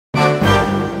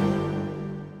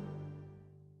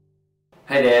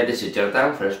Hi there, this is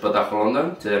Jonathan from Spotahome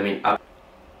London. Today I'm in up.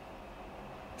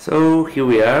 So here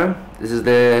we are. This is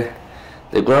the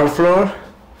ground floor.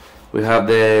 We have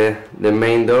the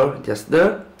main door just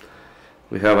there.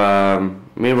 We have a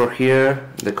mirror here,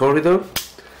 the corridor.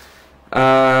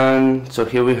 And so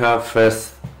here we have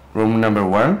first room number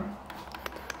 1.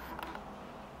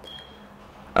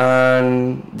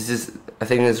 And this is, I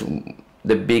think, is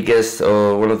the biggest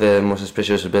or one of the most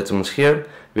spacious bedrooms here.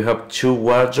 We have 2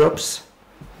 wardrobes,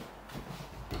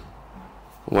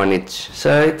 one each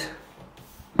side.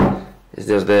 It's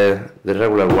just the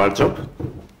regular wardrobe.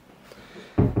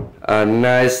 A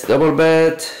nice double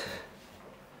bed,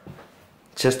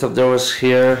 chest of drawers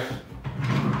here,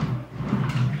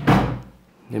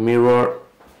 the mirror,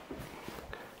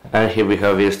 and here we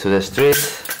have views to the street.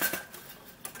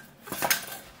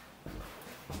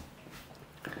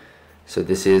 So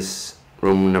this is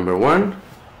room number 1.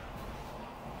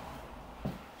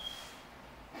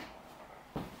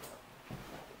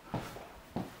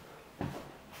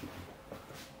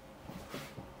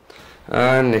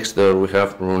 And next door we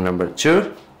have room number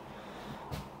 2,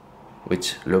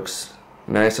 which looks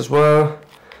nice as well.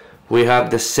 We have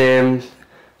the same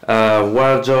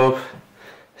wardrobe,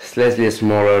 slightly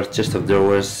smaller chest of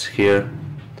drawers here,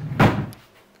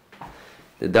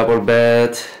 the double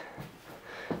bed.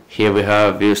 Here we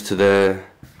have views to the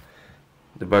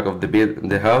back of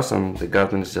the house, and the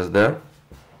garden is just there.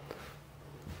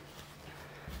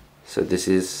 So this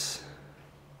is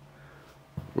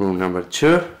room number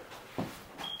 2.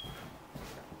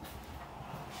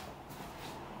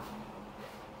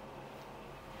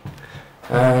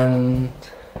 And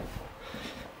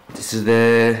this is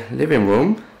the living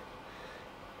room.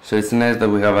 So it's nice that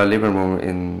we have a living room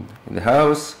in the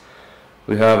house.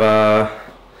 We have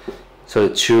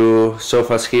 2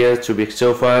 sofas here, 2 big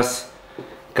sofas,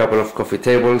 a couple of coffee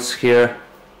tables here.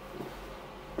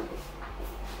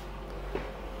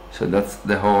 So that's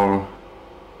the whole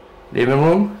living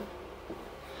room.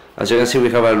 As you can see, we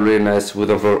have a really nice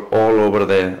wooden floor all over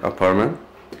the apartment.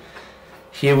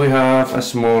 Here we have a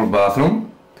small bathroom.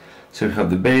 So we have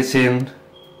the basin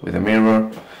with a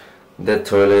mirror, the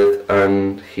toilet,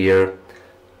 and here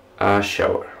a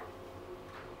shower.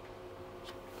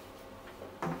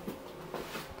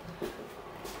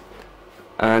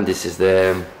 And this is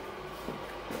the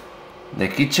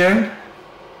kitchen.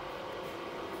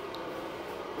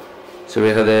 So we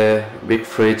have the big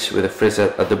fridge with a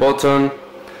freezer at the bottom.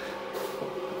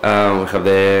 We have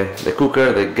the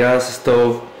cooker, the gas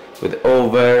stove with the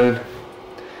oven.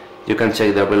 You can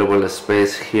check the available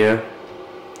space here.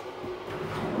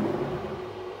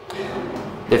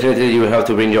 Definitely you will have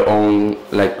to bring your own,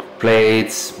 like,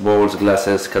 plates, bowls,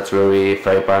 glasses, cutlery,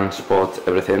 fry pan, pot,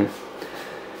 everything.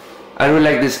 I really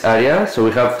like this area. So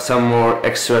we have some more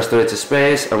extra storage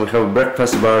space, and we have a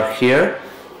breakfast bar here,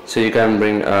 so you can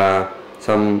bring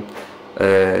some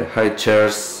high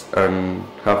chairs and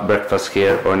have breakfast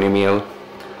here or any meal.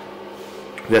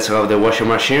 We also have the washing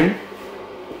machine.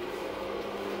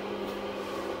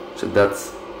 So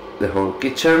that's the whole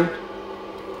kitchen.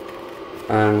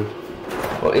 And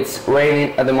well, it's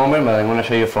raining at the moment, but I'm going to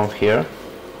show you from here.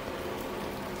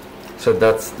 So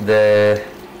that's the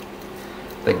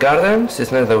garden.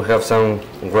 It's nice that we have some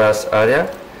grass area.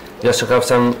 You also have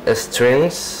some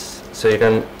strings, so you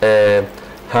can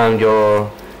hang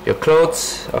your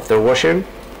clothes after washing.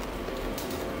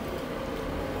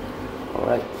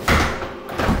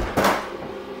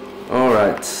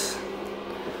 Alright.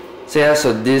 So yeah,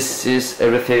 so this is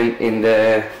everything in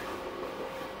the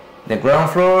ground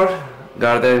floor.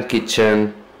 Garden,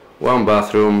 kitchen, 1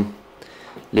 bathroom,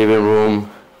 living room,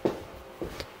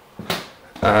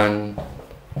 and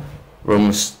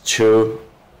rooms 2,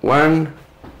 1,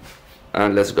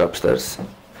 and let's go upstairs.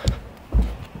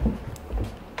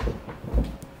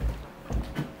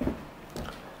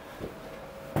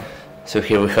 So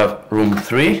here we have room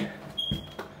 3.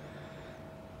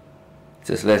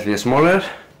 It's slightly smaller.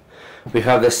 We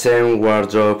have the same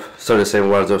wardrobe,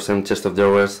 same chest of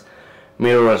drawers,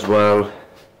 mirror as well,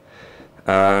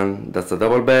 and that's the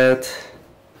double bed.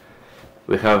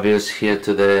 We have views here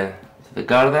to the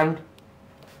garden.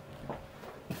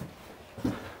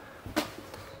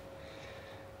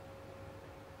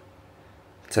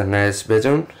 It's a nice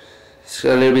bedroom. It's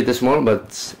a little bit small,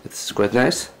 but it's quite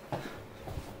nice.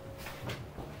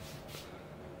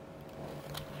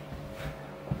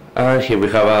 And here we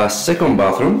have a second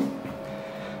bathroom.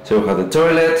 So we have the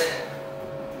toilet,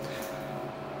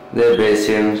 the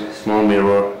basin, small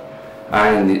mirror,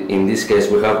 and in this case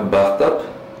we have bathtub.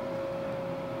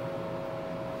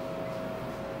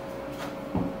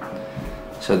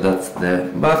 So that's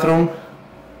the bathroom.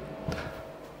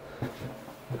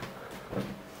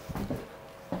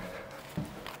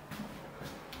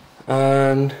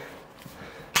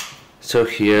 So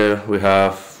here we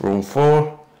have room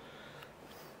 4.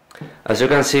 As you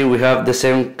can see, we have the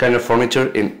same kind of furniture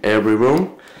in every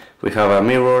room. We have a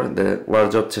mirror, the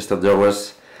wardrobe, chest of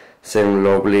drawers, same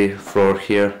lovely floor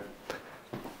here.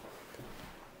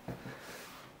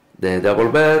 The double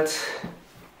bed.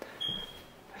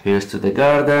 Here's to the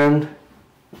garden.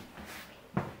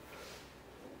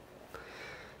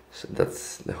 So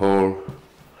that's the whole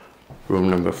room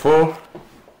number 4.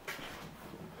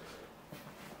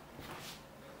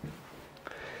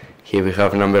 Here we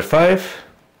have number 5.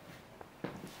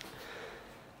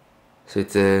 So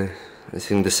it's I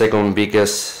think the second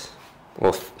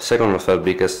or third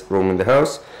biggest room in the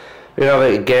house. We have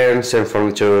again same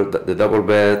furniture, the double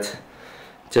bed,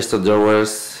 chest of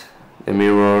drawers, the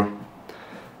mirror,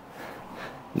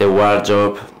 the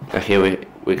wardrobe, and here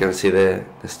we can see the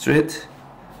street.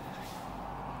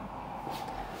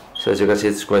 So as you can see,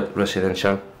 it's quite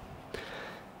residential.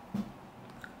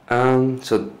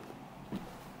 So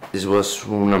this was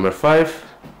room number 5.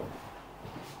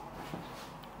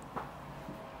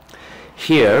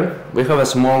 Here we have a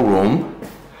small room,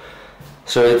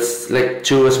 so it's like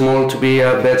too small to be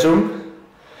a bedroom.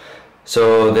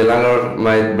 So the landlord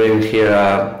might bring here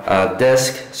a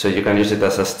desk, so you can use it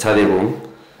as a study room.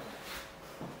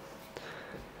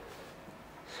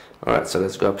 Alright, so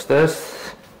let's go upstairs.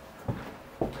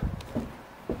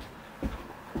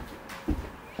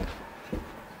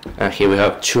 And here we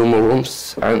have 2 more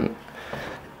rooms and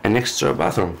an extra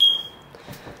bathroom.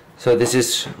 So this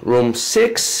is room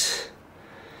 6.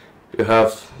 You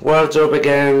have wardrobe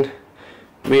again,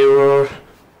 mirror,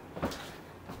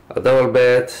 a double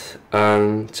bed,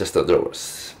 and chest of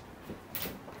drawers.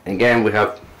 Again, we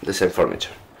have the same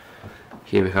furniture.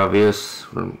 Here we have views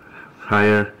from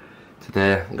higher to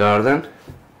the garden.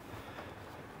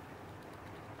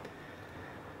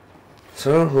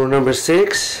 So room number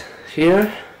 6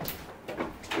 here.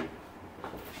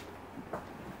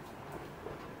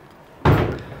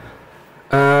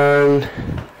 And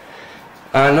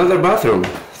another bathroom,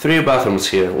 3 bathrooms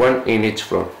here, 1 in each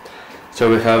floor. So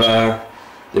we have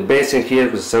the basin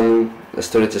here with some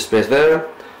storage space there,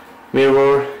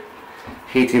 mirror,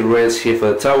 heating rails here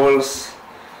for the towels,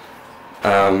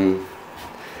 the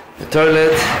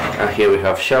toilet, and here we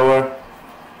have shower.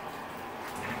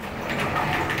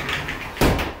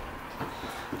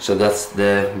 So that's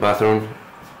the bathroom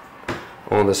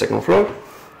on the second floor.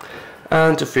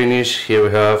 And to finish, here we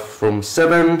have room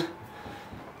 7.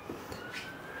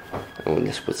 And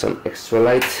let's put some extra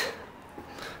light.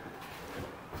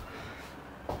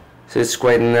 So it's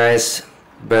quite a nice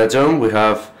bedroom. We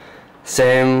have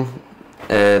same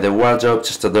the wardrobe,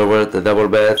 just a door, the double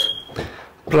bed.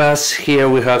 Plus here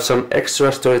we have some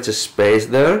extra storage space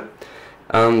there.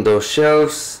 And those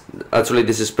shelves, actually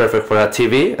this is perfect for a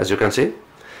TV, as you can see.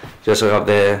 You also have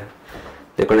the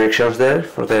connections there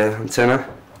for the antenna.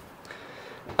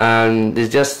 And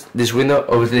this window,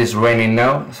 obviously it's raining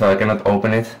now, so I cannot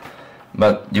open it,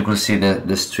 but you could see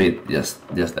the street just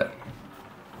there.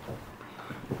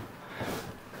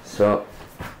 So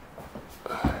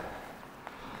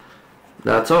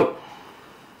that's all.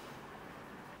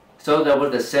 So that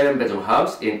was the 7-bedroom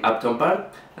house in Upton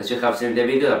Park. As you have seen in the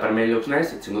video, the apartment looks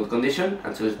nice, it's in good condition,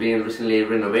 and so it's being recently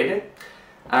renovated.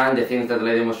 And the things that I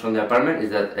like most from the apartment is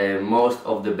that most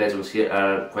of the bedrooms here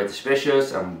are quite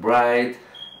spacious and bright.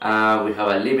 We have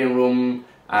a living room,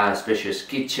 a spacious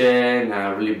kitchen,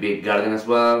 a really big garden as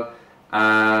well,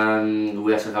 and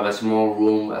we also have a small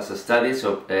room as a study,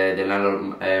 so the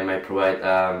landlord might provide,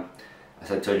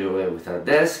 as I told you, with a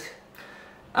desk.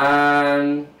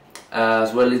 And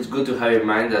as well, it's good to have in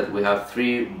mind that we have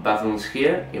 3 bathrooms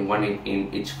here, one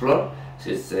in each floor,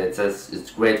 so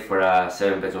it's great for a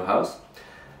 7-bedroom house.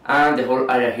 And the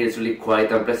whole area here is really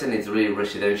quiet and pleasant, it's really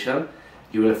residential.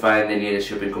 You will find the nearest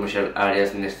shopping commercial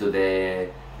areas next to the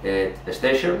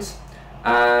stations,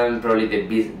 and probably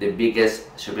the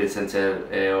biggest shopping center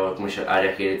or commercial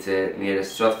area here is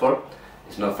nearest Stratford.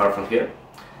 It's not far from here.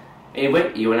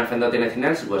 Anyway, you wanna find out anything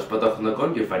else, go to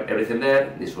spotahome.com, you'll find everything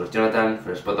there. This was Jonathan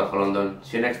for Spotahome London.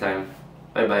 See you next time.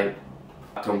 Bye bye.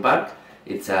 Upton Park,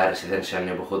 it's a residential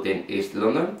neighborhood in East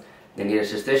London. The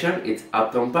nearest station is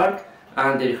Upton Park,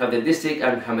 and there you have the District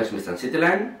and Hammersmith and City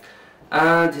Line.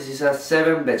 And this is a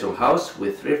 7-bedroom house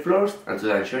with 3 floors, and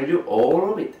today I'm showing you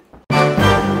all of it.